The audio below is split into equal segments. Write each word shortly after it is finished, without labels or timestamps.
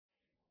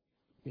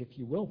If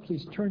you will,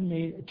 please turn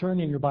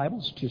in your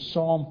Bibles to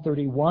Psalm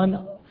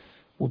 31.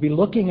 We'll be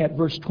looking at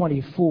verse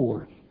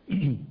 24.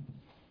 And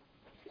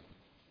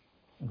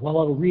while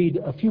I'll read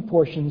a few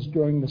portions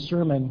during the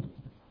sermon,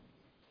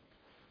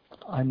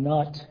 I'm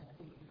not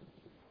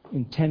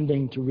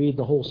intending to read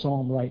the whole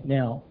psalm right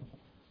now.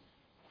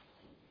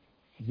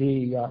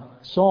 The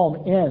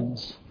psalm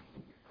ends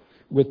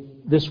with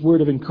this word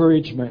of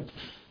encouragement.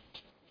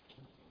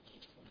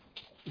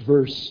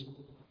 Verse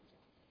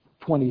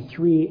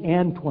 23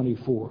 and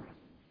 24.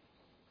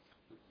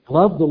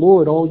 Love the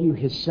Lord, all you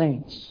His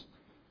saints.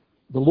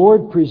 The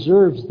Lord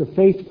preserves the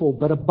faithful,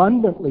 but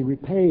abundantly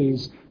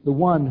repays the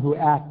one who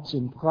acts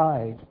in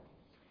pride.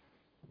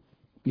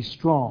 Be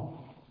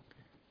strong,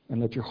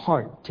 and let your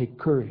heart take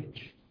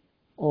courage,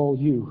 all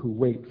you who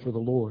wait for the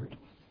Lord.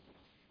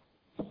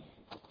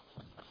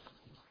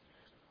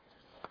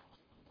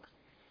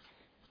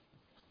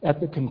 At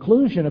the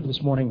conclusion of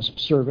this morning's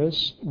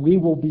service, we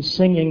will be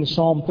singing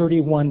Psalm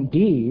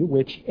 31d,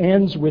 which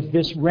ends with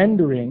this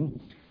rendering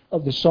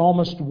of the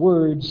psalmist's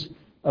words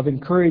of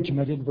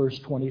encouragement in verse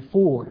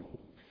 24.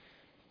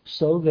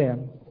 So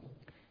then,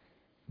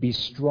 be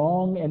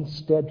strong and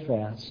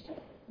steadfast,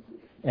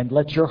 and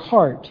let your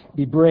heart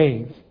be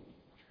brave,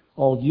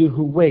 all you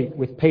who wait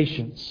with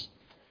patience.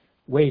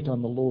 Wait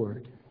on the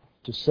Lord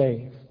to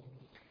save.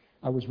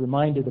 I was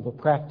reminded of a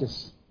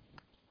practice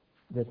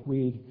that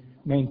we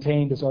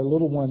maintained as our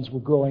little ones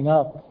were growing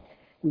up.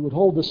 We would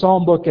hold the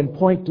psalm book and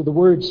point to the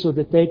words so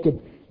that they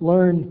could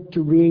learn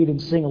to read and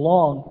sing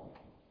along.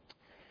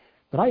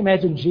 But I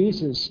imagine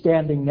Jesus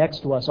standing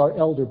next to us, our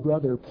elder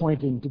brother,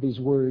 pointing to these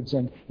words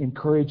and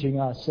encouraging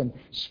us and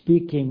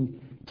speaking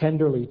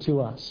tenderly to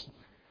us.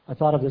 I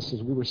thought of this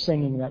as we were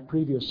singing that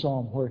previous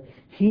psalm where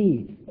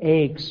He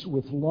aches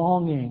with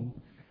longing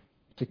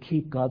to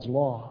keep God's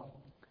law.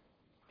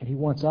 And He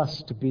wants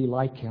us to be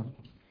like Him.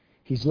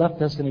 He's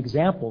left us an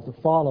example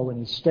to follow in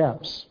His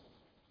steps.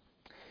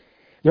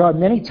 There are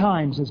many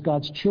times as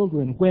God's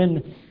children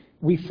when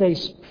we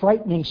face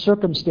frightening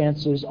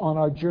circumstances on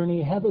our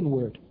journey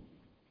heavenward.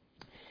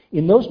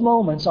 In those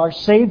moments, our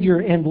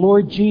Savior and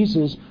Lord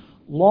Jesus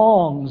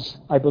longs,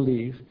 I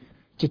believe,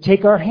 to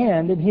take our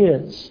hand in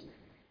His,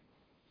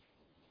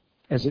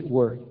 as it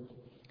were,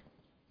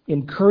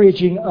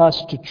 encouraging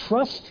us to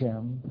trust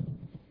Him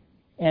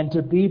and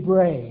to be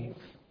brave.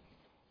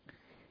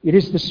 It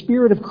is the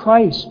Spirit of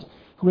Christ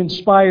who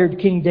inspired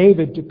King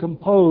David to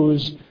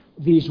compose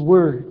these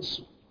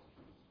words.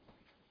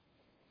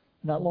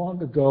 Not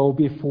long ago,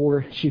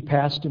 before she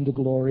passed into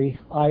glory,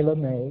 Isla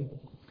May,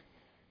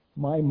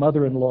 my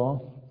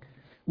mother-in-law,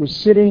 was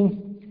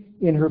sitting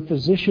in her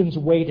physician's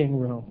waiting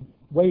room,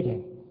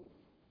 waiting.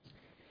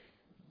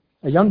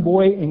 A young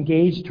boy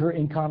engaged her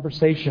in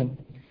conversation.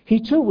 He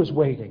too was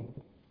waiting.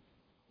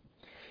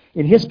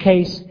 In his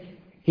case,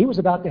 he was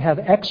about to have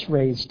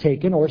x-rays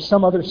taken or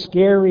some other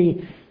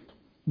scary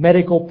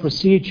medical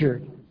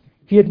procedure.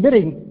 He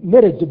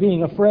admitted to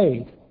being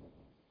afraid.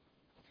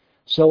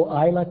 So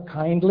Isla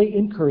kindly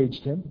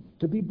encouraged him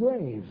to be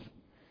brave.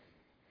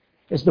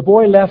 As the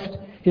boy left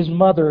his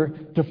mother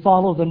to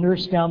follow the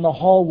nurse down the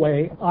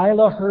hallway,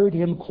 Isla heard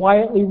him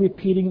quietly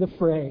repeating the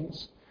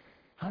phrase,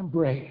 "I'm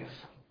brave.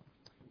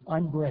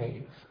 I'm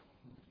brave."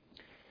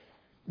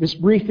 This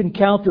brief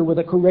encounter with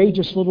a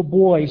courageous little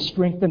boy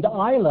strengthened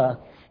Isla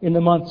in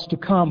the months to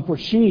come, for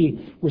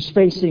she was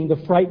facing the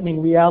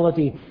frightening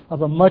reality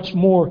of a much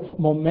more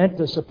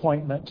momentous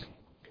appointment,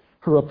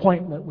 her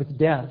appointment with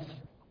death.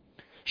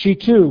 She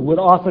too would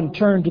often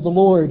turn to the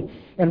Lord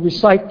and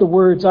recite the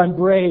words, "I'm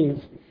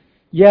brave."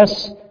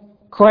 Yes,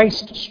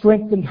 Christ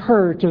strengthened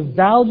her to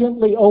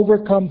valiantly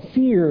overcome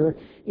fear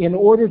in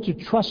order to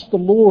trust the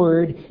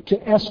Lord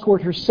to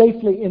escort her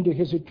safely into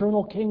His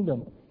eternal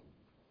kingdom.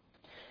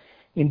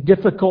 In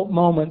difficult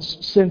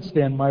moments since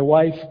then, my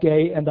wife,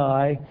 Gay, and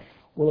I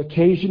will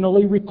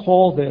occasionally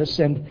recall this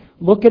and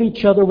look at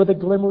each other with a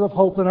glimmer of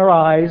hope in our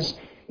eyes,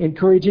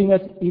 encouraging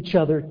each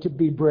other to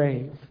be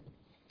brave.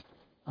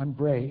 "I'm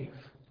brave"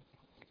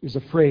 is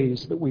a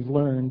phrase that we've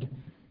learned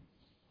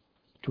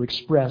to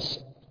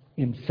express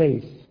in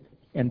faith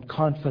and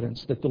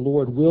confidence that the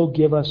Lord will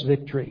give us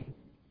victory.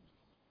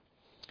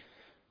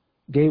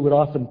 Gay would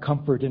often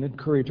comfort and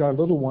encourage our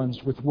little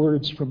ones with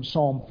words from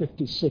Psalm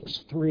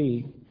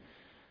 56:3.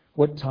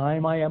 "What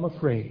time I am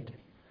afraid,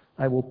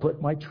 I will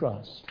put my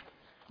trust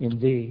in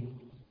Thee."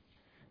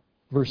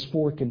 Verse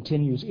 4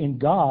 continues, "In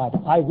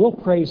God I will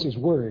praise His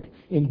word.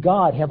 In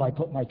God have I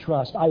put my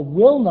trust. I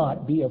will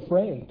not be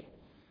afraid.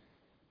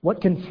 What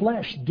can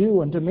flesh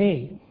do unto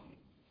me?"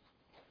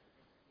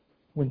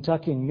 When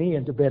tucking me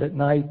into bed at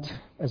night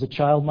as a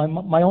child,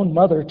 my own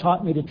mother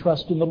taught me to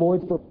trust in the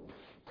Lord for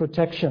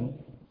protection.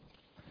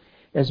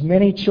 As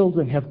many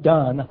children have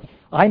done,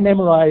 I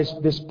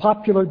memorized this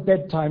popular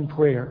bedtime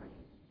prayer.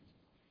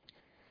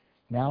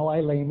 "Now I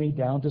lay me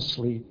down to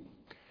sleep.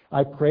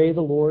 I pray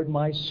the Lord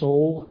my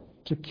soul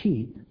to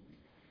keep.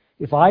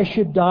 If I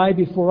should die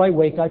before I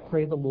wake, I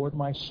pray the Lord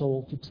my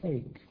soul to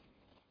take."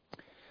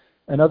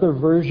 Another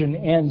version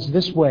ends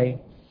this way: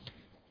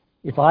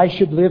 If I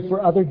should live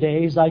for other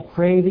days, I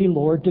pray thee,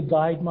 Lord, to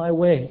guide my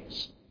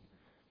ways.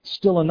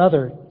 Still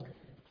another,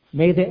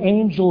 may the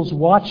angels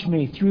watch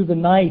me through the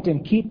night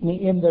and keep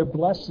me in their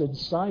blessed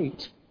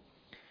sight.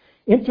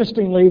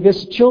 Interestingly,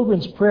 this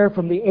children's prayer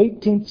from the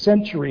 18th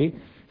century,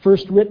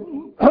 first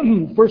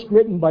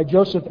written by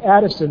Joseph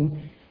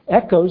Addison,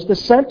 echoes the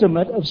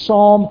sentiment of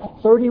Psalm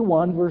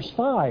 31, verse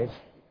 5.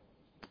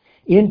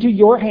 Into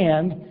your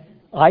hand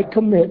I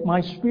commit my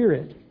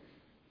spirit.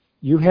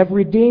 You have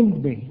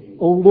redeemed me,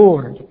 O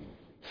Lord,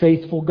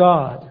 faithful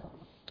God.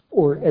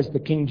 Or as the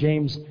King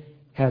James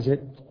has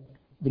it,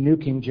 the New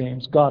King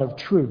James, God of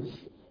truth.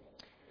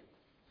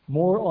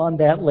 More on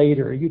that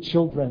later. You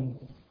children,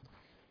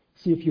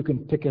 see if you can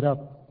pick it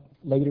up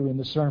later in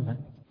the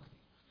sermon.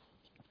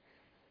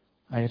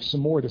 I have some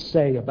more to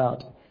say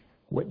about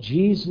what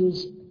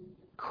Jesus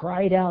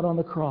cried out on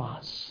the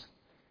cross.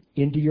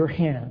 Into your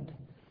hand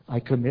I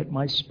commit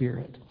my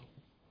spirit.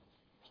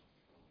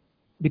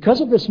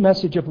 Because of this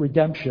message of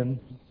redemption,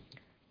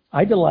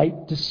 I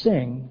delight to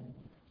sing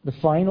the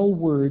final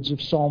words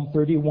of Psalm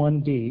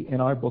 31d in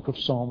our book of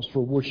Psalms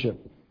for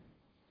worship.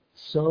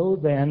 So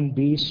then,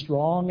 be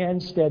strong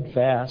and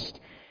steadfast,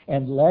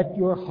 and let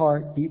your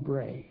heart be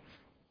brave.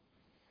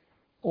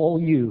 All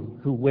you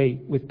who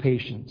wait with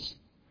patience,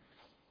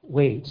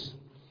 wait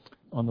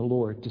on the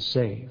Lord to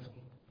save.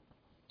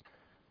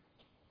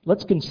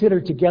 Let's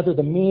consider together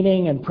the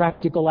meaning and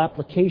practical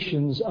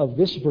applications of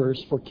this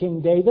verse for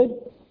King David,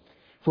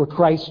 for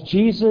Christ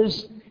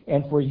Jesus,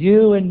 and for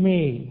you and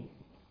me.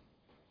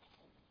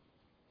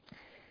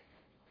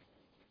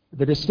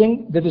 The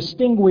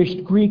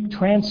distinguished Greek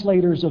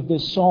translators of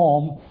this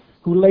psalm,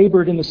 who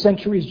labored in the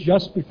centuries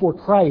just before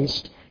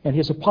Christ and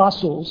his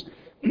apostles,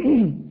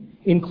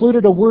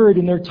 included a word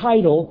in their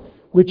title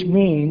which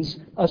means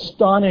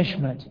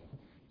astonishment,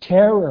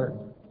 terror,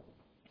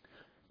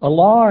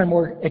 alarm,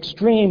 or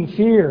extreme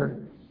fear.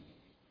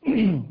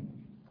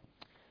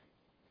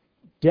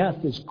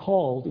 Death is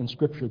called in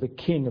Scripture the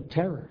king of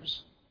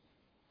terrors.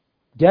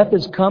 Death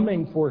is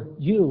coming for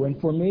you and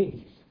for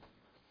me.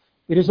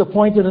 It is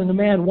appointed that a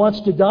man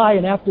wants to die,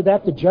 and after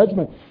that the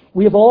judgment.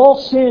 We have all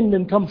sinned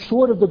and come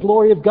short of the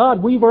glory of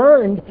God. We've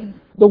earned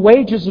the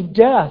wages of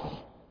death.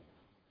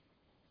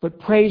 But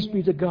praise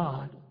be to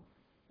God,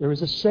 there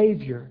is a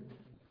Savior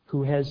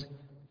who has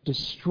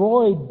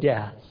destroyed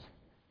death,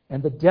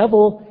 and the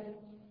devil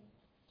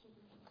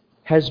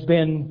has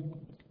been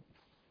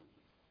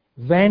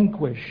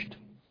vanquished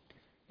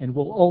and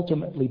will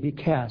ultimately be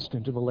cast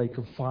into the lake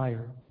of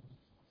fire.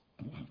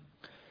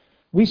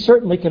 We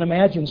certainly can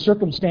imagine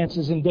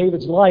circumstances in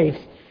David's life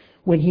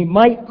when he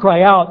might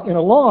cry out in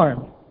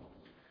alarm.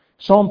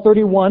 Psalm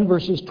 31,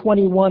 verses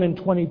 21 and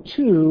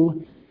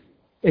 22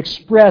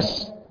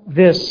 express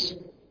this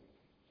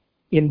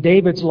in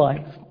David's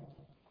life.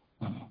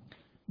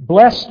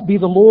 Blessed be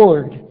the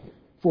Lord,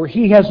 for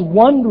he has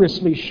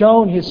wondrously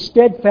shown his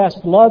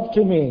steadfast love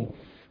to me.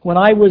 When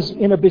I was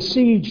in a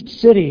besieged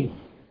city,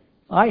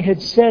 I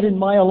had said in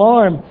my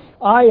alarm,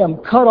 I am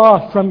cut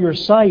off from your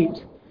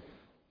sight.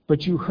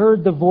 But you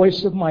heard the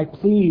voice of my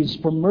pleas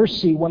for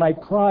mercy when I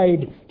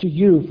cried to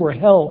you for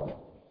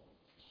help.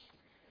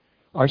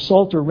 Our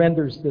Psalter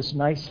renders this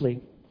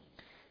nicely.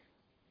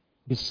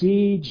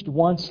 Besieged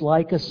once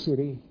like a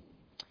city,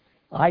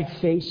 I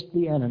faced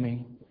the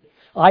enemy.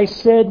 I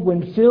said,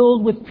 when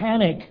filled with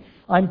panic,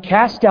 I'm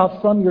cast out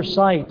from your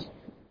sight.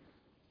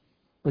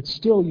 But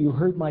still you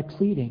heard my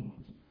pleading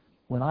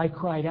when I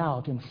cried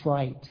out in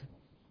fright.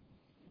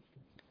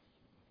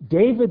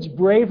 David's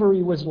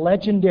bravery was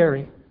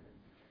legendary.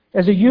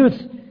 As a youth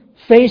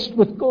faced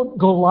with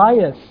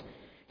Goliath,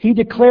 he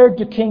declared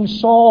to King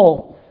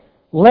Saul,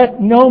 let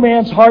no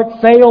man's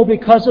heart fail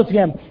because of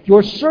him.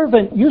 Your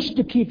servant used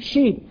to keep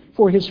sheep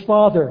for his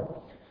father.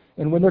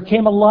 And when there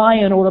came a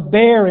lion or a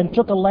bear and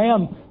took a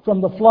lamb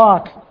from the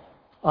flock,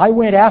 I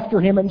went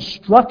after him and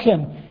struck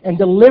him and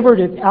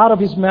delivered it out of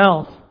his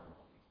mouth.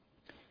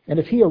 And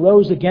if he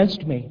arose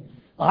against me,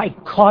 I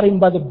caught him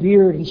by the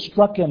beard and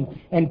struck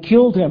him and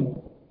killed him.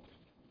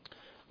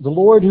 The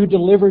Lord who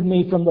delivered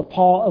me from the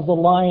paw of the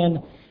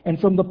lion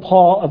and from the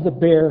paw of the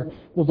bear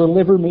will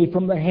deliver me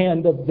from the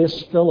hand of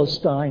this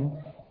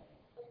Philistine.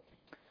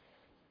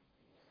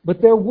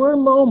 But there were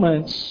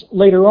moments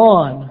later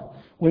on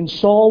when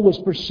Saul was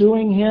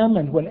pursuing him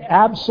and when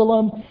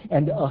Absalom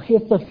and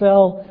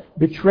Ahithophel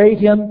betrayed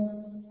him,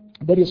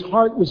 that his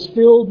heart was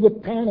filled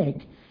with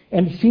panic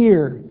and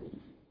fear,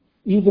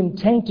 even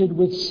tainted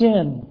with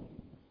sin.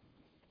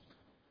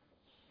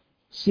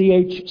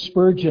 C.H.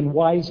 Spurgeon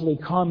wisely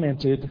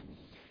commented,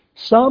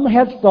 some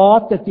have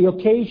thought that the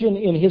occasion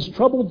in his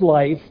troubled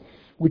life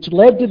which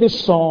led to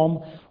this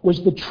psalm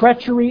was the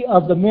treachery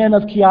of the men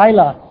of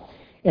Keilah,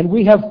 and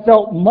we have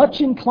felt much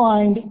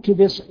inclined to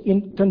this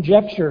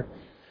conjecture.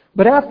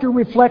 But after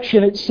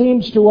reflection, it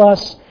seems to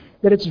us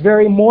that its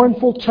very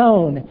mournful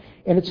tone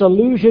and its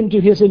allusion to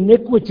his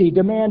iniquity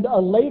demand a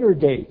later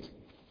date.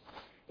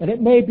 And it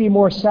may be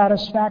more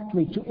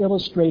satisfactory to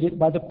illustrate it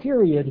by the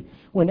period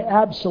when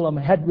Absalom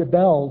had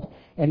rebelled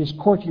and his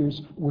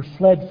courtiers were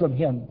fled from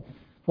him.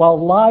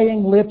 while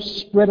lying lips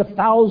spread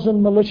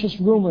 1,000 malicious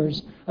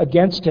rumors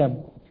against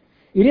him.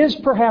 It is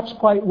perhaps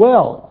quite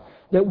well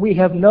that we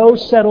have no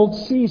settled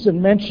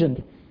season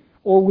mentioned,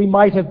 or we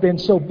might have been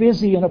so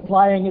busy in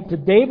applying it to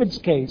David's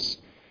case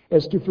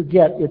as to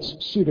forget its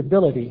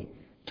suitability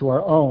to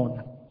our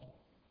own.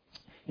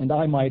 And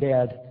I might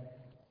add,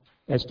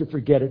 as to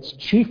forget its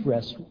chief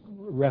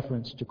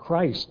reference to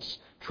Christ's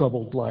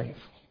troubled life.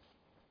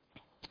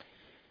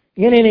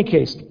 In any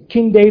case,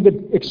 King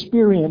David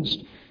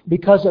experienced,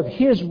 because of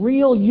his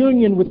real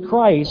union with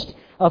Christ,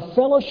 a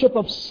fellowship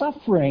of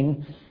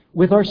suffering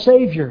with our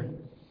Savior,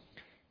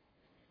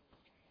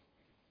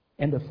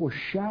 and a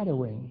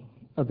foreshadowing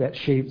of that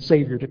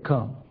Savior to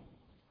come.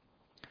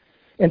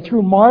 And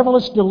through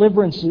marvelous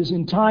deliverances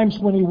in times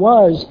when he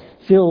was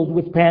filled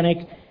with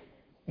panic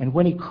and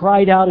when he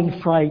cried out in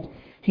fright,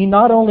 he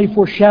not only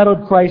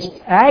foreshadowed Christ's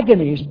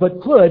agonies,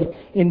 but could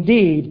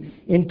indeed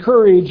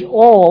encourage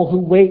all who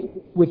wait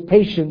with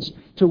patience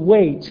to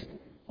wait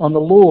on the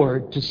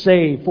Lord to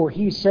save, for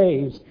he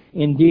saves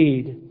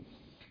indeed.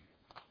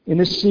 In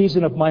this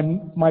season of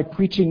my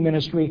preaching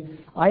ministry,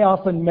 I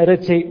often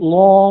meditate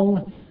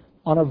long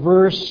on a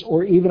verse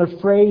or even a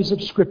phrase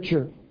of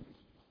Scripture.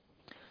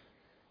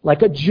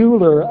 Like a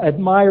jeweler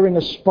admiring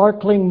a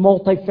sparkling,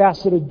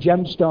 multifaceted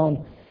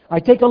gemstone, I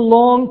take a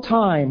long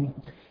time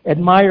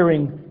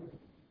admiring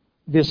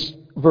this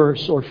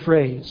verse or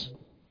phrase,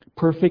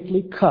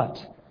 perfectly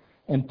cut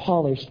and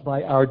polished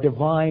by our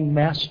divine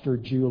master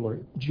jeweler.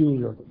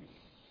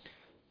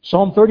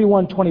 Psalm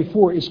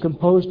 31:24 is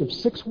composed of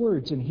 6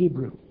 words in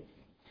Hebrew.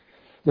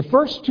 The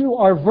first 2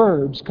 are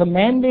verbs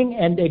commanding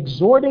and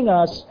exhorting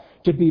us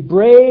to be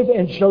brave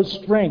and show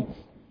strength.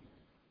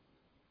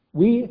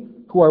 We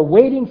who are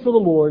waiting for the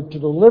Lord to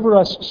deliver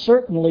us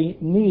certainly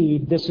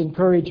need this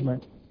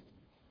encouragement.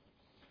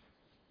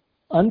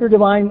 Under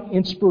divine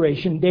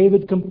inspiration,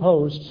 David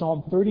composed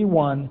Psalm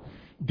 31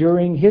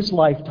 during his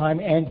lifetime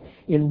and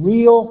in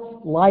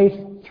real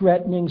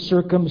life-threatening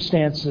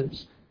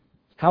circumstances.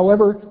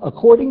 However,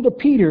 according to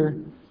Peter,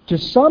 to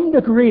some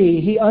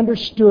degree he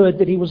understood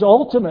that he was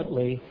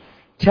ultimately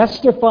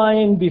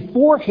testifying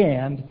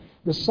beforehand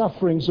the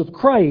sufferings of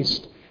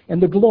Christ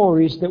and the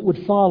glories that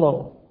would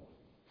follow.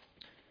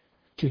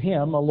 To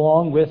him,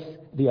 along with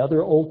the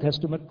other Old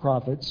Testament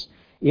prophets,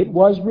 it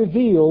was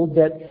revealed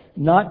that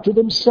not to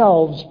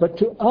themselves, but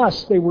to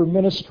us they were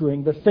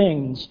ministering the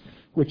things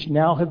which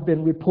now have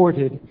been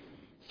reported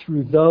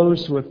through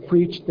those who have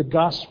preached the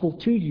gospel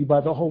to you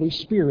by the Holy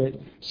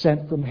Spirit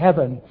sent from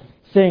heaven,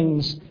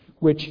 things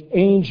which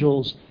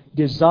angels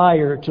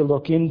desire to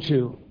look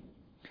into.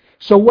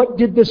 So what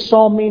did this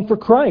psalm mean for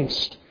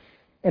Christ?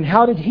 And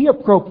how did he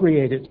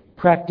appropriate it,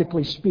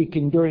 practically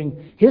speaking,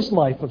 during his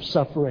life of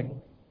suffering?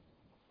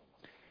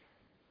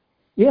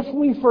 If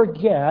we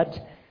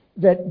forget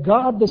that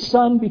God the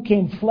Son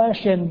became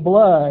flesh and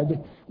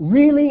blood,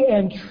 really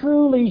and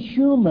truly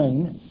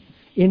human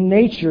in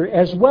nature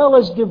as well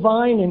as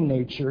divine in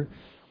nature,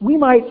 we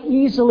might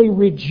easily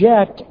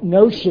reject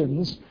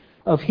notions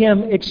of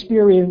him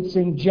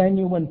experiencing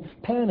genuine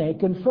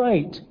panic and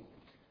fright.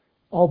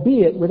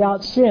 Albeit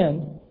without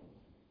sin,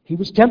 he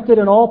was tempted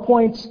in all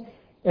points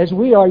as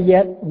we are,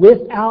 yet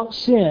without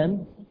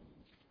sin.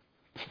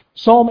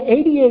 Psalm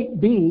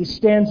 88b,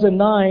 stanza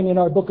 9 in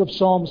our book of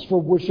Psalms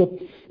for worship,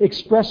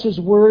 expresses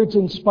words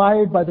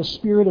inspired by the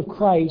Spirit of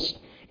Christ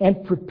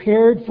and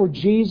prepared for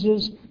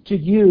Jesus to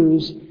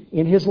use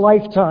in his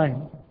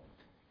lifetime.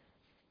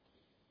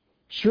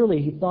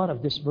 Surely he thought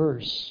of these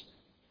verses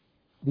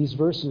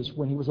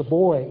when he was a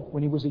boy,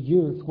 when he was a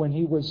youth, when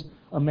he was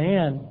a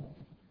man.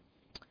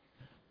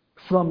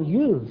 From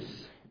youth,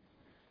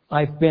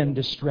 I've been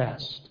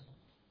distressed,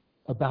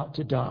 about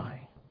to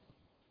die.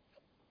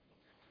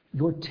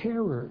 Your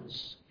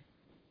terrors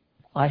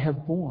I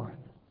have borne.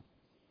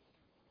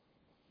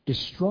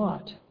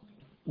 Distraught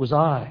was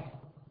I.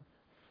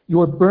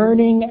 Your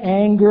burning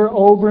anger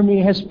over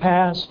me has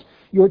passed.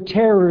 Your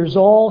terrors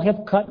all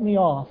have cut me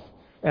off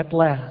at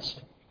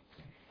last.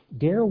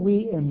 Dare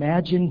we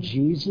imagine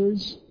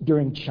Jesus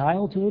during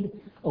childhood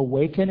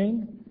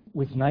awakening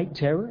with night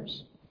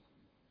terrors?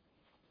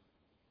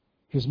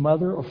 His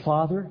mother or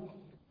father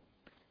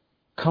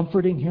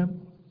comforting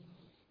him,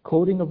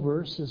 quoting a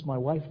verse as my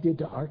wife did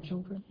to our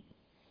children?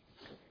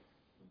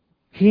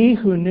 He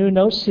who knew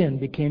no sin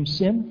became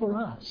sin for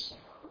us,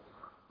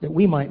 that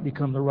we might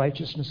become the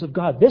righteousness of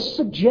God. This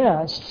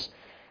suggests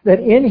that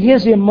in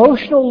his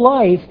emotional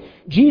life,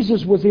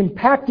 Jesus was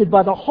impacted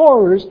by the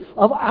horrors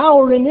of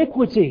our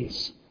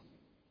iniquities.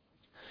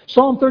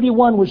 Psalm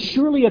 31 was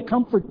surely a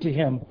comfort to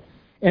him,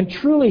 and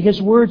truly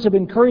his words of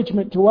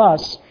encouragement to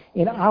us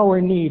in our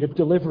need of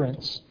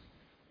deliverance.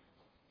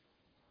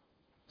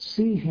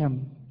 See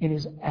him in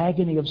his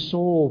agony of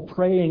soul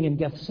praying in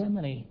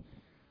Gethsemane.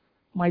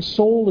 My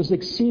soul is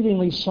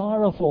exceedingly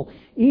sorrowful,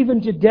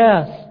 even to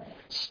death.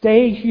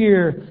 Stay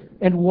here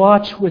and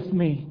watch with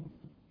me.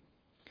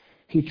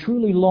 He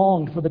truly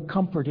longed for the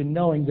comfort in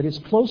knowing that his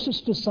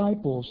closest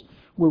disciples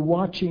were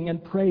watching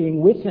and praying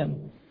with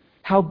him.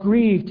 How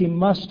grieved he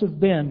must have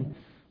been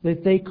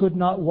that they could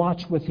not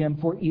watch with him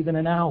for even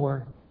an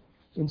hour.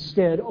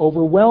 Instead,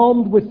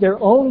 overwhelmed with their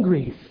own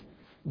grief,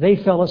 they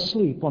fell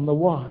asleep on the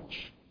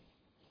watch.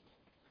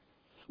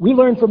 We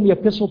learn from the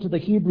epistle to the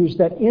Hebrews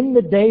that in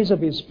the days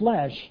of his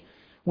flesh,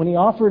 when he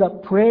offered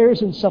up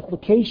prayers and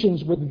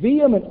supplications with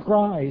vehement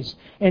cries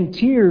and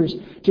tears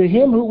to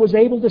him who was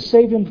able to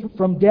save him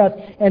from death,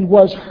 and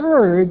was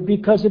heard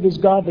because of his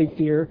godly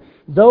fear,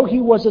 though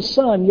he was a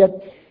son, yet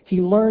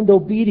he learned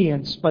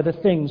obedience by the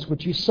things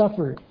which he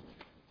suffered.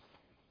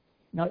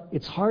 Now,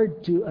 it's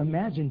hard to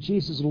imagine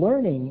Jesus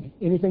learning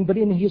anything, but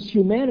in his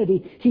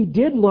humanity, he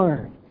did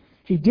learn.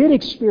 He did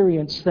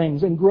experience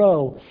things and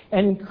grow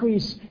and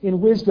increase in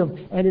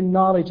wisdom and in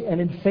knowledge and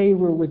in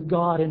favor with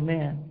God and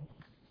man.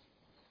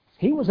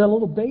 He was a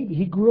little baby.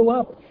 He grew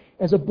up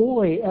as a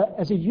boy,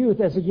 as a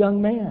youth, as a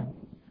young man.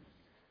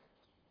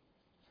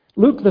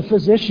 Luke, the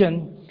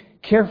physician,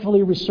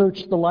 carefully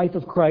researched the life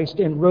of Christ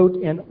and wrote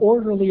an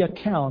orderly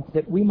account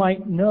that we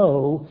might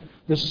know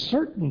the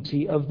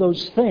certainty of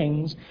those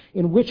things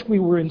in which we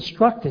were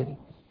instructed.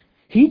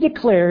 He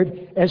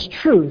declared as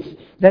truth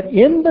that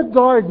in the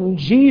garden,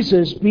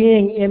 Jesus,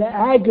 being in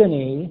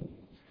agony,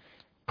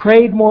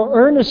 prayed more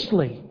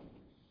earnestly.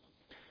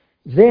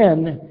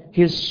 Then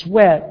his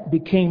sweat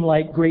became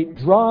like great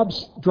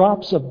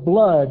drops of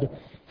blood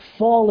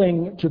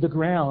falling to the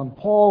ground.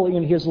 Paul,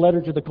 in his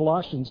letter to the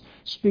Colossians,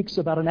 speaks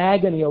about an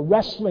agony, a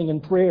wrestling in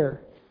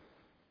prayer.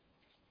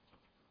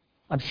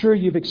 I'm sure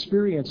you've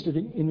experienced it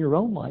in your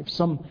own life,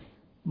 some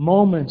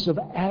moments of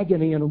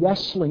agony and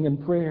wrestling in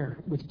prayer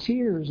with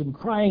tears and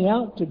crying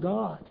out to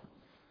God.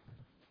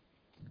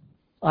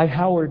 I.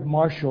 Howard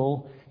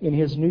Marshall, in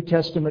his New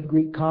Testament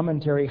Greek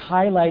commentary,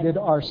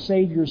 highlighted our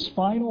Savior's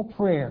final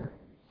prayer.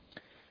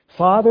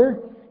 Father,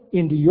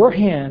 into your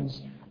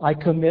hands I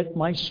commit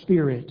my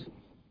spirit.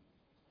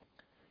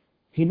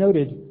 He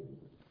noted,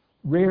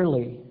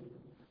 rarely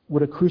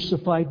would a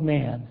crucified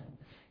man,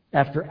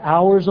 after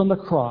hours on the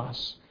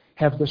cross,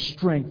 have the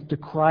strength to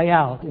cry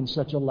out in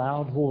such a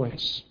loud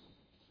voice.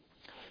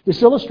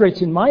 This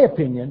illustrates, in my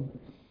opinion,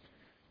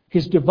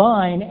 his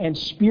divine and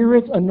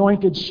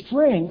Spirit-anointed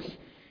strength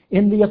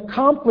in the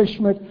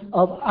accomplishment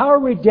of our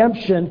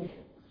redemption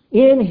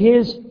in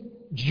his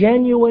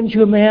genuine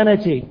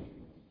humanity.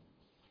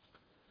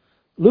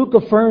 Luke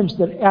affirms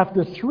that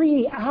after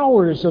 3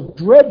 hours of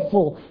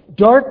dreadful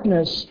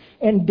darkness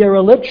and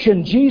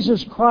dereliction,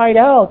 Jesus cried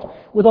out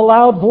with a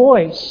loud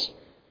voice.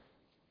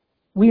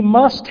 We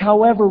must,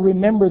 however,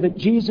 remember that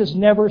Jesus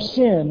never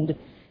sinned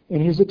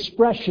in his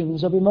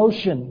expressions of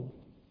emotion.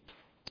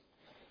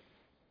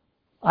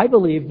 I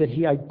believe that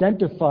he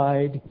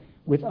identified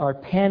with our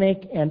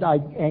panic and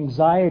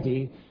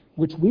anxiety,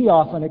 which we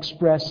often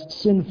express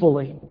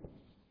sinfully.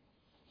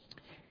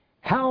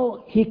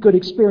 How he could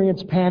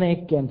experience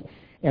panic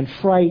and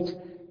fright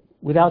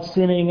without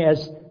sinning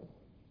as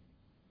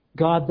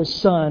God the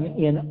Son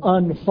in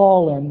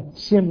unfallen,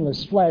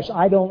 sinless flesh,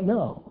 I don't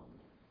know.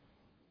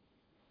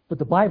 But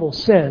the Bible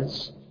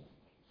says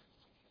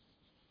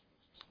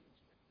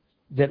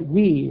that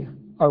we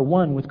are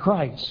one with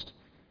Christ.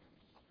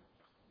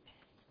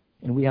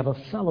 And we have a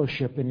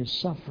fellowship in his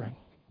suffering.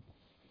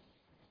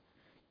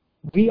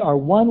 We are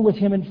one with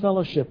him in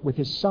fellowship with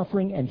his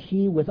suffering, and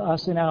he with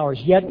us in ours.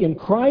 Yet in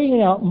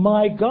crying out,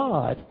 my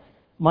God,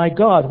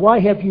 why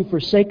have you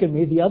forsaken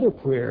me?" the other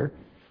prayer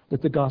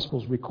that the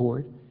Gospels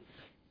record,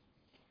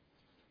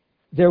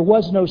 there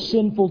was no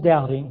sinful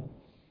doubting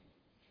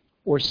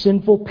or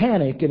sinful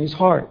panic in his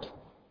heart.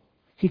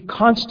 He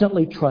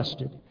constantly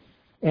trusted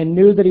and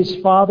knew that his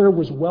Father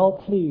was well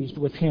pleased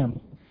with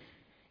him.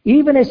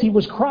 Even as he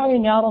was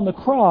crying out on the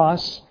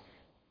cross,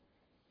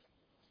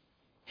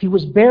 he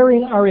was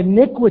bearing our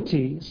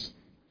iniquities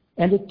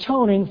and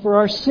atoning for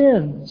our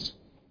sins.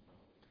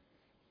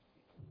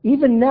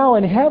 Even now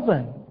in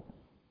heaven,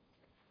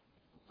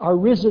 our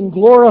risen,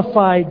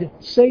 glorified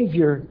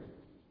Savior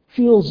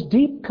feels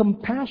deep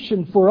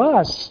compassion for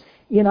us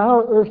in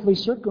our earthly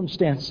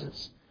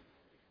circumstances.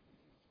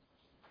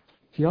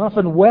 He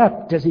often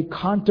wept as he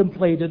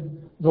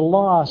contemplated the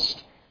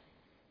lost.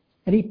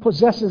 And he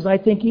possesses, I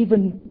think,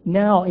 even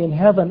now in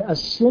heaven, a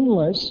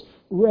sinless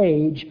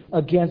rage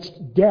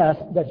against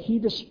death that he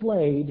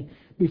displayed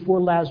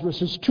before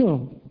Lazarus'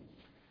 tomb.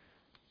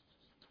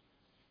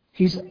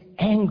 He's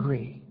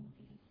angry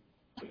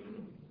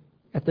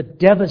at the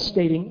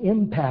devastating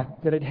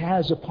impact that it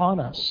has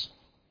upon us.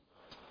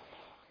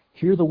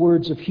 Hear the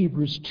words of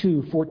Hebrews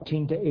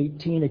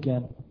 2:14-18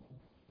 again.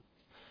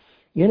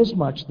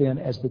 "Inasmuch then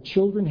as the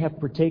children have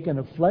partaken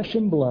of flesh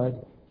and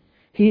blood,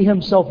 he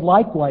himself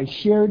likewise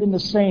shared in the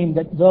same,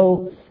 that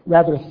though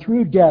rather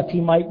through death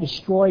he might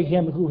destroy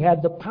him who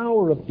had the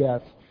power of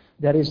death,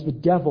 that is, the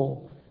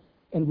devil,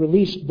 and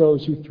released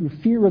those who through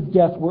fear of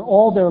death were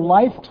all their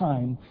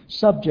lifetime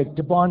subject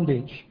to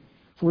bondage.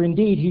 For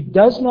indeed he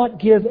does not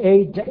give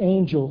aid to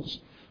angels,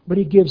 but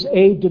he gives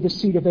aid to the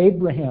seed of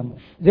Abraham.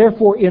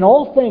 Therefore in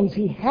all things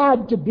he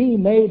had to be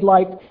made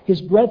like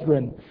his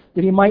brethren,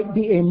 that he might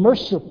be a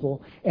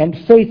merciful and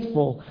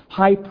faithful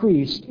high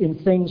priest in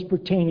things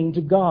pertaining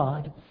to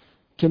God,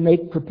 to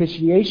make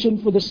propitiation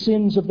for the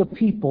sins of the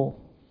people.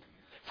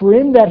 For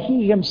in that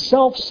he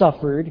himself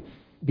suffered,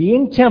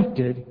 being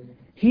tempted,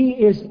 He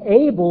is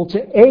able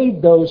to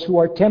aid those who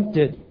are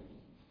tempted.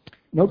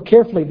 Note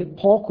carefully that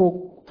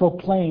Paul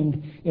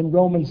proclaimed in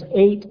Romans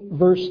 8,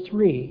 verse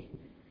 3,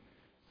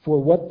 "For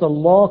what the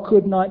law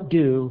could not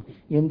do,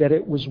 in that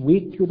it was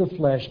weak through the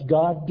flesh,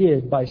 God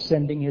did by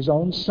sending His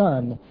own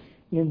Son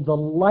in the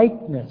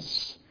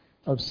likeness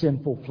of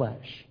sinful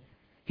flesh."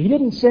 He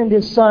didn't send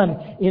His Son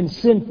in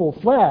sinful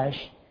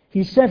flesh.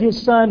 He sent His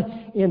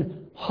Son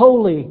in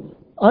holy,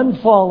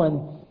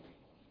 unfallen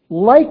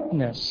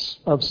likeness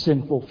of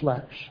sinful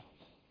flesh.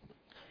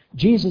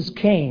 Jesus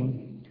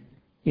came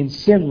in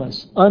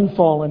sinless,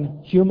 unfallen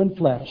human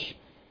flesh,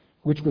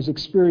 which was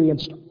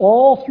experienced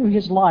all through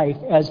His life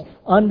as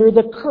under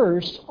the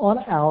curse on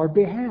our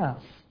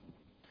behalf.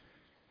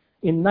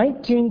 In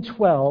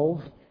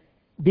 1912,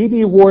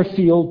 B.B.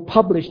 Warfield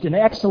published an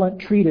excellent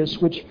treatise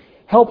which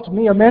helped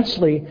me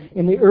immensely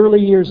in the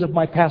early years of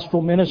my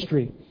pastoral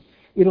ministry.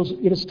 It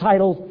is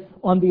titled,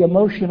 "On the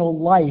Emotional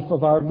Life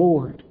of Our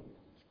Lord."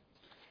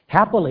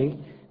 Happily,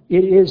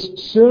 it is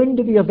soon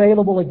to be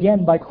available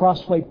again by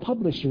Crossway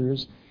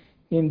Publishers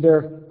in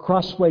their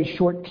Crossway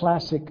Short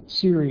Classic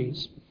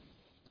series.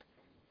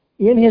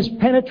 In his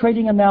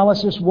penetrating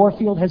analysis,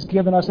 Warfield has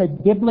given us a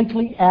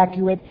biblically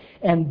accurate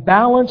and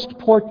balanced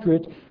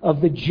portrait of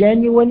the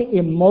genuine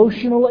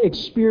emotional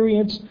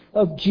experience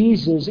of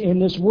Jesus in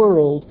this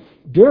world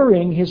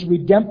during His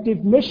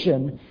redemptive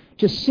mission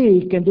to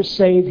seek and to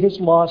save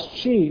His lost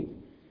sheep.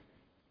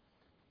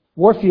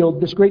 Warfield,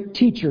 this great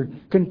teacher,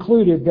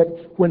 concluded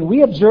that when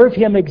we observe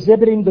Him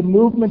exhibiting the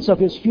movements of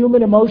His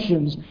human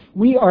emotions,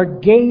 we are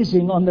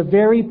gazing on the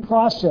very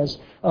process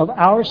of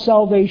our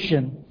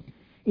salvation.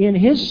 In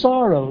His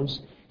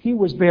sorrows, He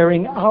was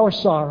bearing our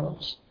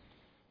sorrows.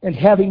 And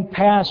having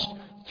passed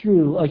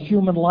through a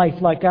human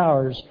life like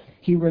ours,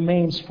 He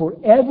remains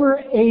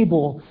forever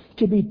able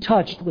to be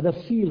touched with a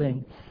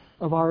feeling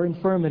of our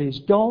infirmities.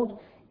 Don't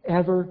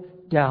ever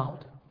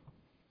doubt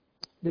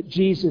that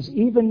Jesus,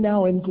 even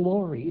now in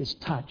glory, is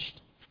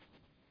touched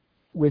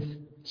with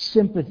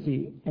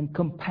sympathy and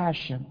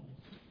compassion,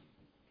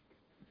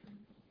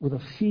 with a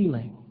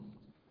feeling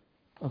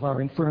of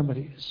our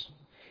infirmities.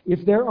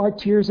 If there are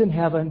tears in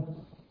heaven,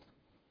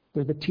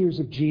 they're the tears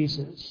of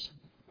Jesus,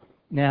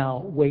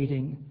 now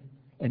waiting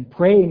and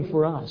praying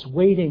for us,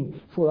 waiting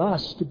for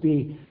us to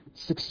be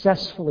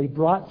successfully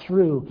brought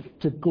through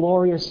to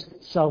glorious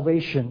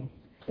salvation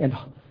and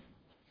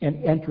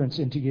entrance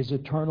into His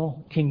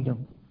eternal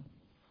kingdom.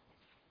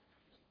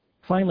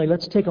 Finally,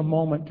 let's take a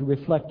moment to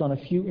reflect on a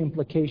few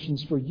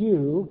implications for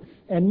you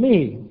and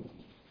me.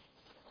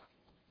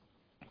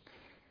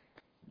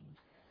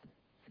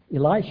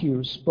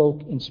 Elihu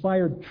spoke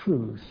inspired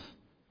truth,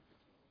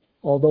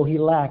 although he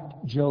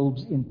lacked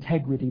Job's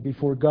integrity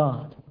before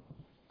God.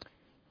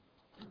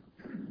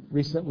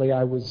 Recently,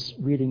 I was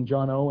reading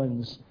John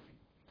Owen's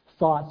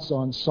thoughts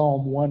on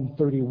Psalm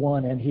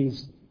 131, and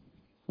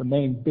the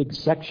main big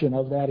section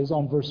of that is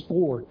on verse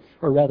 4,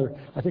 or rather,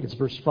 I think it's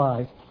verse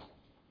 5,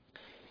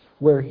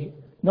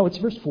 it's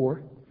verse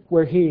 4,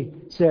 where he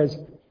says,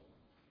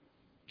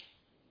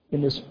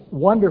 in this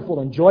wonderful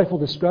and joyful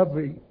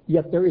discovery,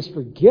 yet there is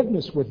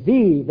forgiveness with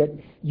thee, that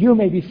you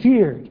may be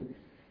feared.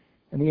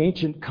 And the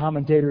ancient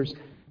commentators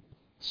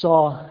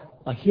saw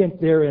a hint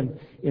there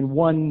in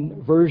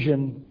one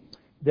version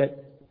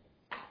that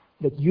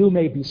you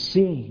may be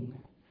seen,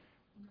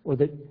 or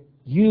that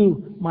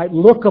you might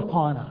look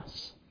upon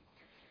us.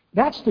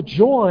 That's the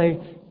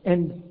joy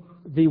and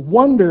the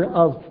wonder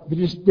of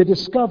the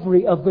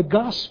discovery of the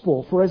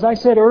gospel. For as I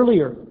said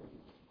earlier,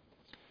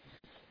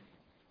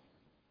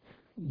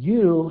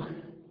 you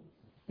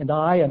and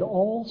I and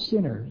all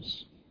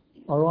sinners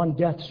are on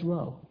death's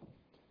row.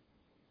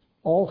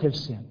 All have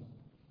sinned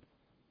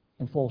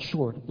and fall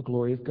short of the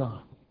glory of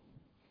God.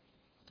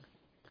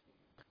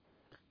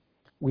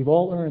 We've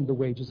all earned the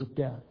wages of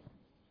death.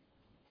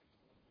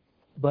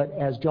 But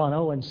as John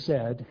Owen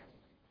said,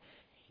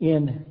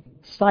 in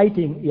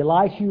citing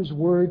Elihu's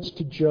words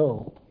to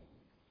Job,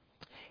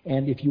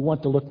 and if you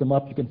want to look them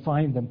up, you can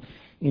find them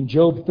in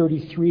Job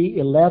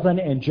 33:11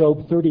 and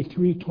Job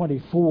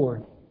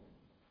 33:24.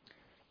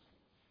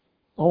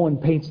 Owen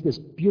paints this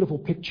beautiful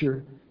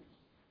picture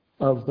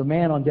of the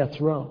man on death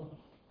row.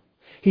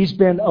 He's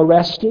been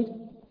arrested,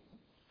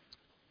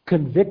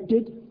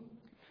 convicted,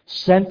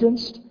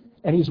 sentenced,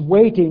 and he's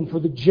waiting for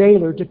the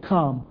jailer to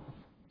come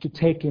to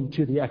take him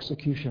to the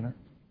executioner.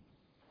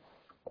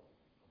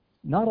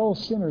 Not all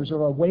sinners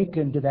are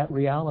awakened to that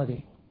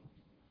reality.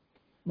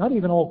 Not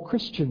even all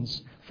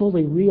Christians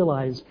fully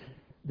realize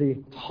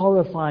the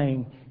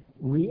horrifying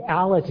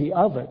reality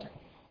of it.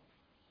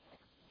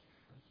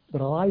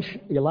 But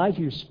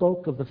Elihu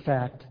spoke of the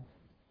fact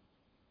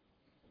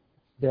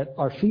that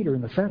our feet are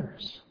in the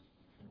fetters,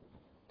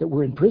 that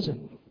we're in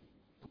prison,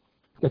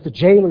 that the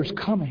jailer's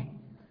coming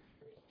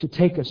to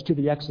take us to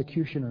the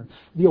executioner.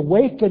 The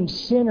awakened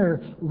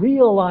sinner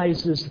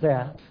realizes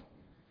that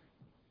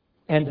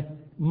and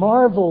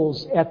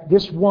marvels at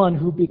this one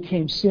who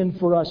became sin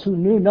for us, who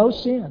knew no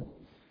sin.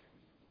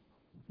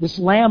 This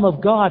Lamb of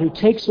God who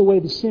takes away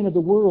the sin of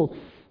the world,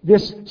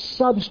 this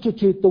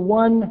substitute, the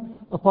one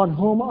upon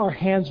whom our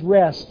hands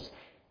rest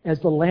as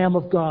the Lamb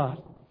of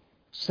God,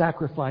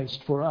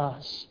 sacrificed for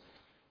us.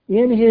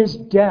 In His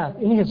death,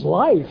 in His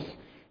life,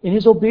 in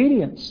His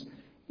obedience,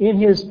 in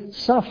His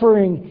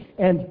suffering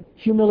and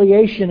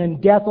humiliation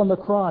and death on the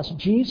cross,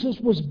 Jesus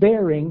was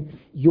bearing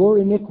your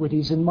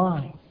iniquities and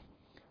mine.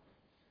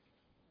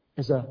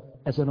 As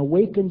an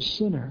awakened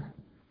sinner,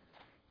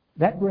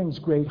 that brings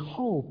great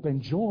hope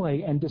and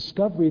joy and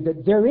discovery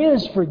that there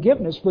is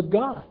forgiveness with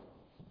God,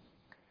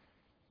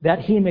 that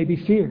He may be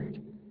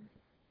feared.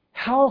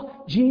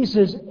 How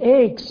Jesus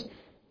aches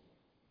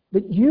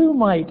that you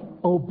might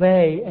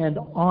obey and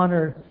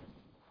honor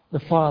the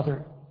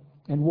Father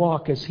and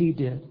walk as He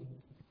did.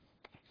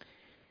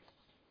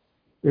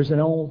 There's an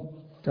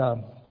old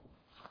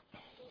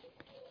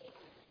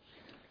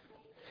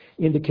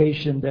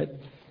indication that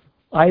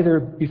either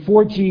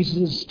before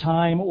Jesus'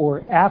 time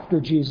or after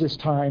Jesus'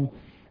 time,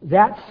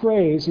 that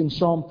phrase in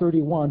Psalm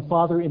 31,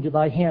 Father, into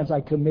Thy hands I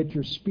commit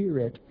your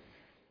spirit,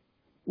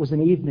 was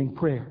an evening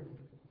prayer,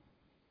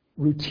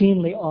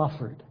 routinely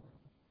offered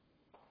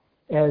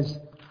as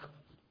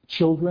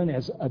children,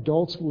 as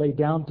adults lay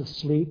down to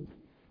sleep.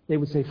 They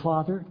would say,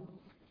 Father,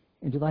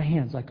 into Thy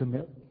hands I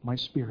commit my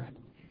spirit.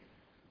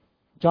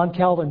 John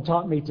Calvin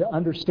taught me to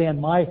understand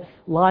my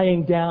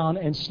lying down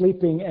and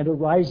sleeping and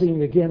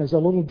arising again as a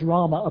little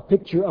drama, a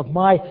picture of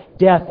my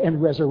death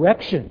and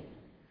resurrection.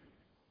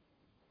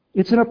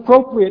 It's an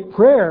appropriate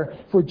prayer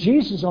for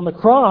Jesus on the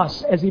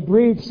cross as He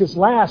breathes His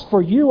last.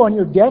 For you on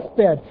your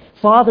deathbed,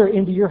 Father,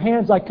 into your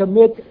hands I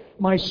commit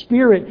my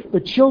spirit.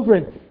 But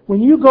children,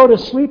 when you go to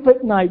sleep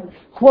at night,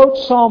 quote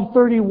Psalm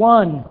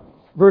 31,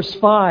 verse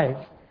 5.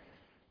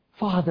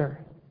 Father,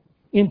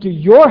 into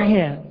your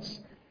hands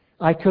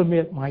I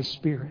commit my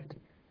spirit.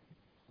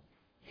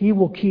 He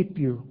will keep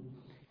you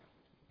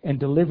and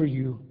deliver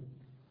you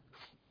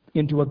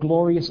into a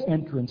glorious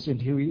entrance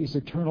into His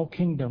eternal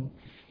kingdom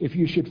if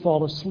you should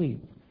fall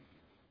asleep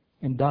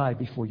and die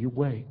before you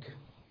wake.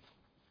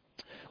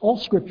 All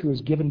Scripture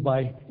is given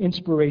by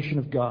inspiration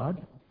of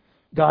God,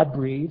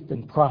 God-breathed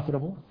and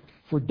profitable,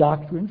 for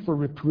doctrine, for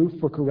reproof,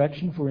 for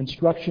correction, for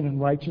instruction in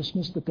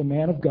righteousness, that the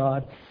man of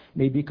God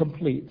may be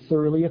complete,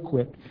 thoroughly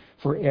equipped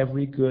for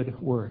every good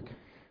work.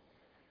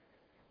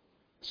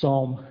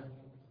 Psalm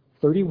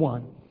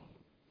 31,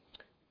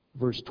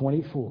 verse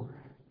 24,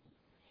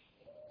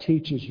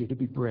 teaches you to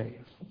be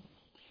brave,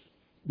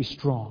 be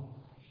strong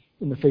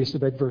in the face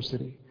of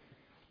adversity,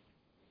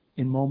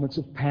 in moments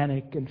of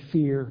panic and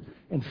fear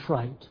and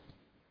fright.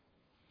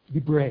 Be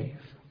brave.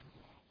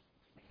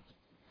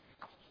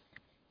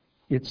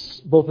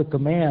 It's both a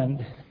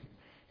command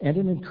and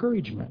an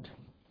encouragement.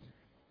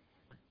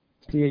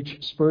 C.H.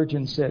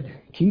 Spurgeon said,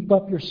 keep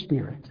up your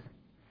spirit.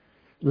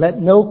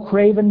 Let no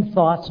craven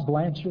thoughts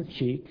blanch your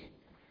cheek.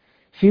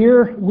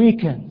 Fear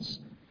weakens.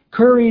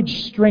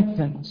 Courage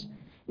strengthens.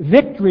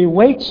 Victory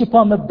waits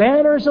upon the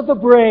banners of the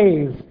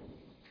brave.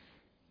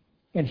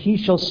 And He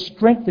shall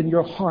strengthen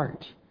your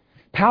heart.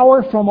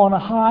 Power from on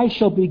high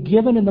shall be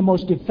given in the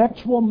most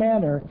effectual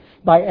manner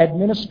by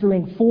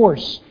administering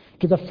force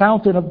to the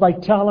fountain of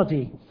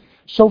vitality.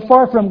 So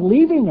far from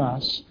leaving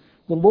us,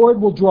 the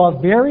Lord will draw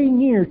very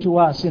near to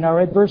us in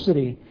our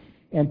adversity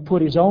and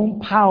put His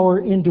own power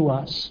into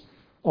us.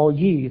 All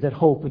ye that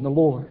hope in the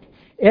Lord.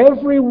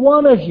 Every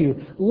one of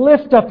you,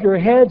 lift up your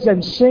heads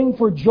and sing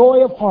for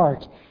joy of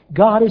heart.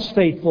 God is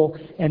faithful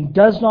and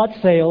does not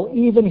fail,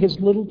 even His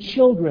little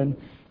children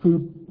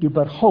who do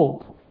but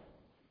hope.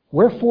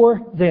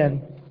 Wherefore,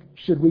 then,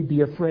 should we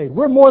be afraid?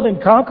 We're more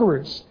than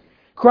conquerors.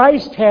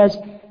 Christ has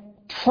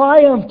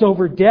triumphed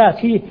over death.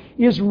 He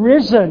is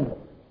risen.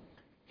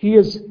 He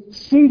is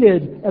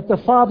seated at the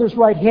Father's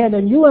right hand.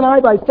 And you and I,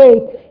 by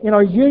faith, in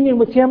our union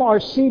with Him, are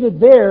seated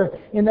there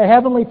in the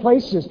heavenly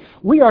places.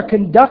 We are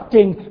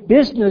conducting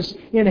business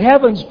in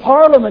heaven's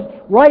parliament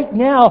right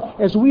now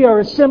as we are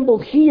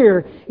assembled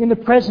here in the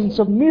presence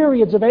of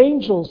myriads of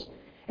angels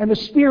and the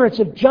spirits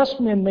of just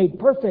men made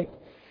perfect.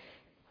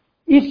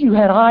 If you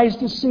had eyes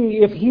to see,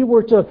 if He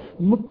were to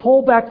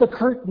pull back the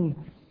curtain,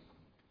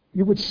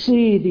 you would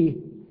see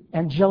the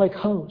angelic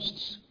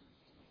hosts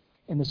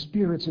and the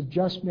spirits of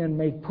just men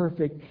made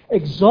perfect,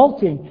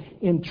 exulting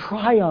in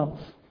triumph.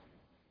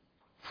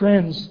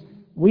 Friends,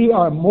 we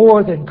are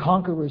more than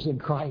conquerors in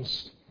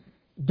Christ.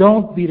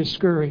 Don't be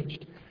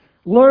discouraged.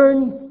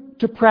 Learn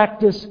to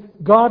practice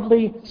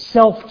godly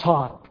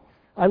self-talk.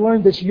 I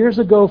learned this years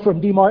ago from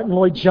D. Martin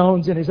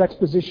Lloyd-Jones in his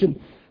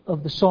exposition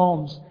of the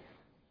Psalms.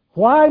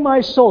 Why,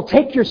 my soul?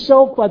 Take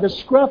yourself by the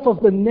scruff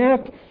of the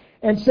neck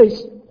and say,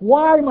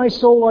 why, my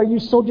soul, are you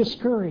so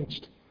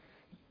discouraged?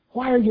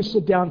 Why are you so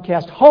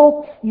downcast?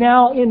 Hope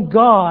now in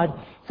God,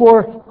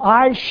 for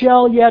I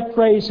shall yet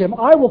praise Him.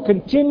 I will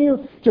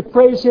continue to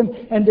praise Him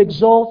and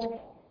exult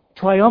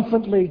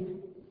triumphantly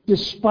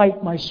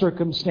despite my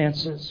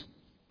circumstances.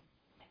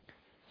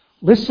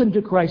 Listen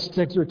to Christ's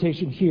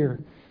exhortation here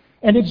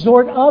and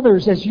exhort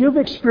others as you've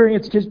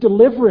experienced His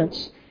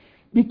deliverance.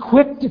 Be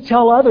quick to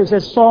tell others,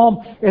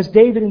 as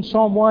David in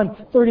Psalm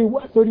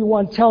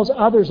 131 tells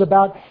others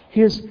about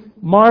His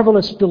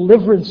marvelous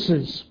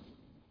deliverances.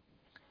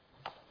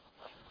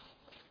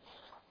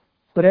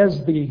 But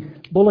as the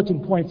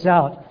bulletin points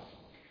out,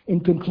 in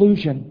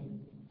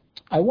conclusion,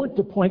 I want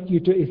to point you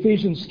to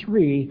Ephesians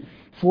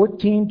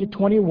 3:14 to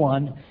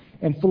 21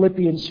 and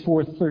Philippians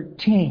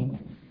 4:13.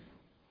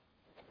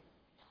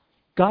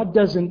 God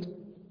doesn't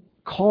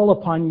call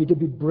upon you to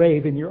be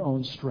brave in your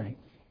own strength.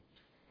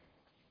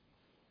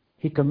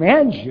 He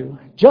commands you,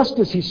 just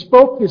as He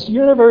spoke this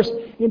universe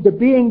into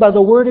being by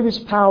the word of His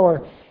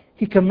power,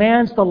 He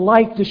commands the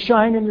light to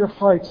shine in your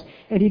hearts,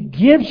 and He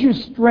gives you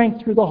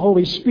strength through the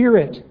Holy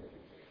Spirit.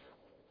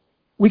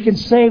 We can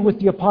say with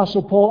the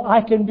Apostle Paul,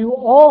 I can do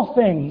all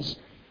things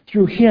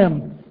through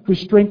Him who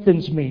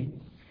strengthens me.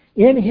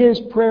 In his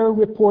prayer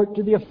report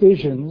to the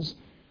Ephesians,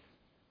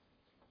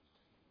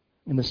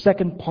 in the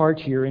second part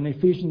here, in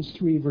Ephesians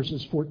 3,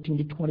 verses 14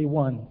 to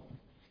 21,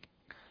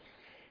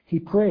 he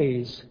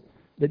prays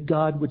that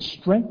God would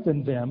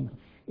strengthen them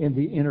in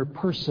the inner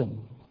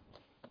person.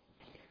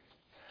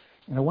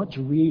 And I want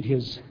to read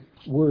his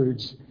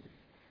words.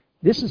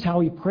 This is how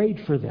he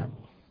prayed for them.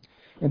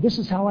 And this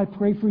is how I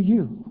pray for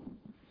you.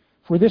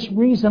 For this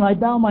reason I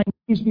bow my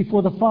knees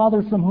before the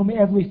Father, from whom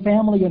every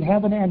family in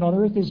heaven and on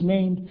earth is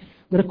named,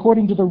 that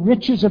according to the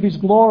riches of His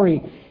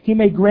glory He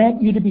may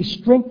grant you to be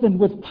strengthened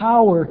with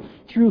power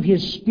through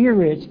His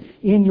Spirit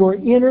in your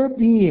inner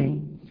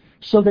being,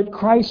 so that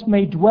Christ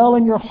may dwell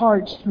in your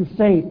hearts through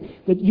faith,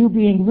 that you,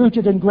 being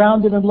rooted and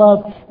grounded in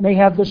love, may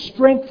have the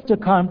strength to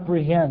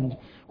comprehend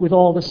with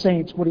all the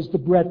saints what is the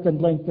breadth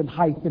and length and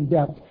height and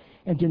depth,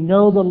 and to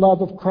know the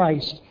love of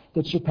Christ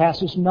that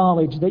surpasses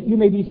knowledge, that you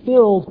may be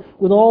filled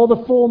with all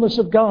the fullness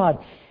of God.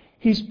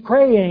 He's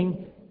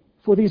praying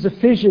for these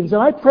Ephesians,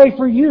 and I pray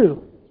for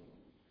you,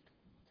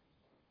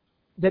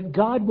 that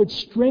God would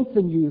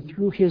strengthen you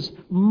through His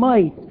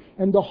might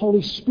and the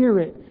Holy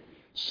Spirit,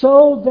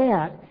 so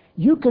that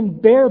you can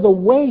bear the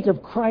weight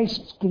of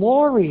Christ's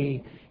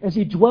glory as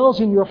He dwells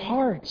in your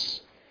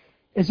hearts,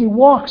 as He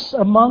walks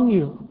among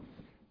you,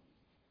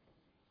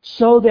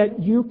 so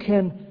that you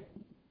can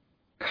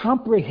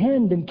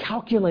comprehend and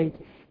calculate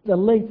the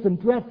length and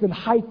breadth and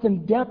height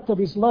and depth of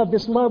His love,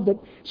 this love that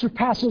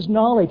surpasses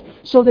knowledge,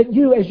 so that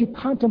you, as you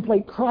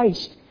contemplate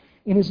Christ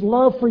in His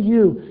love for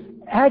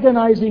you,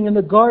 agonizing in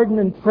the garden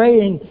and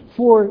praying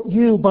for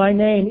you by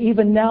name,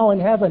 even now in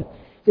heaven,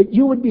 that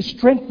you would be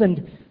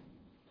strengthened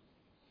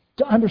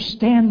to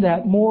understand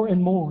that more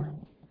and more.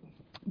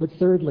 But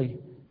thirdly,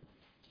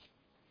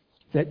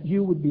 that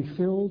you would be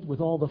filled with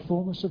all the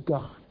fullness of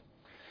God.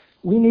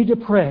 We need to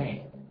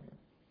pray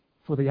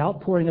for the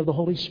outpouring of the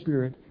Holy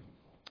Spirit,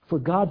 for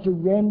God to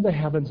rend the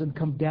heavens and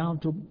come down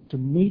to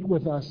meet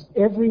with us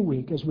every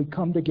week as we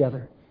come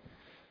together.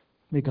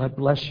 May God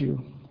bless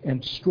you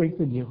and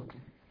strengthen you.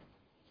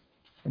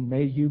 And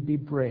may you be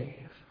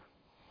brave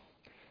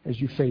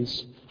as you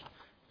face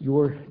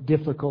your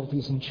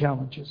difficulties and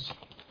challenges.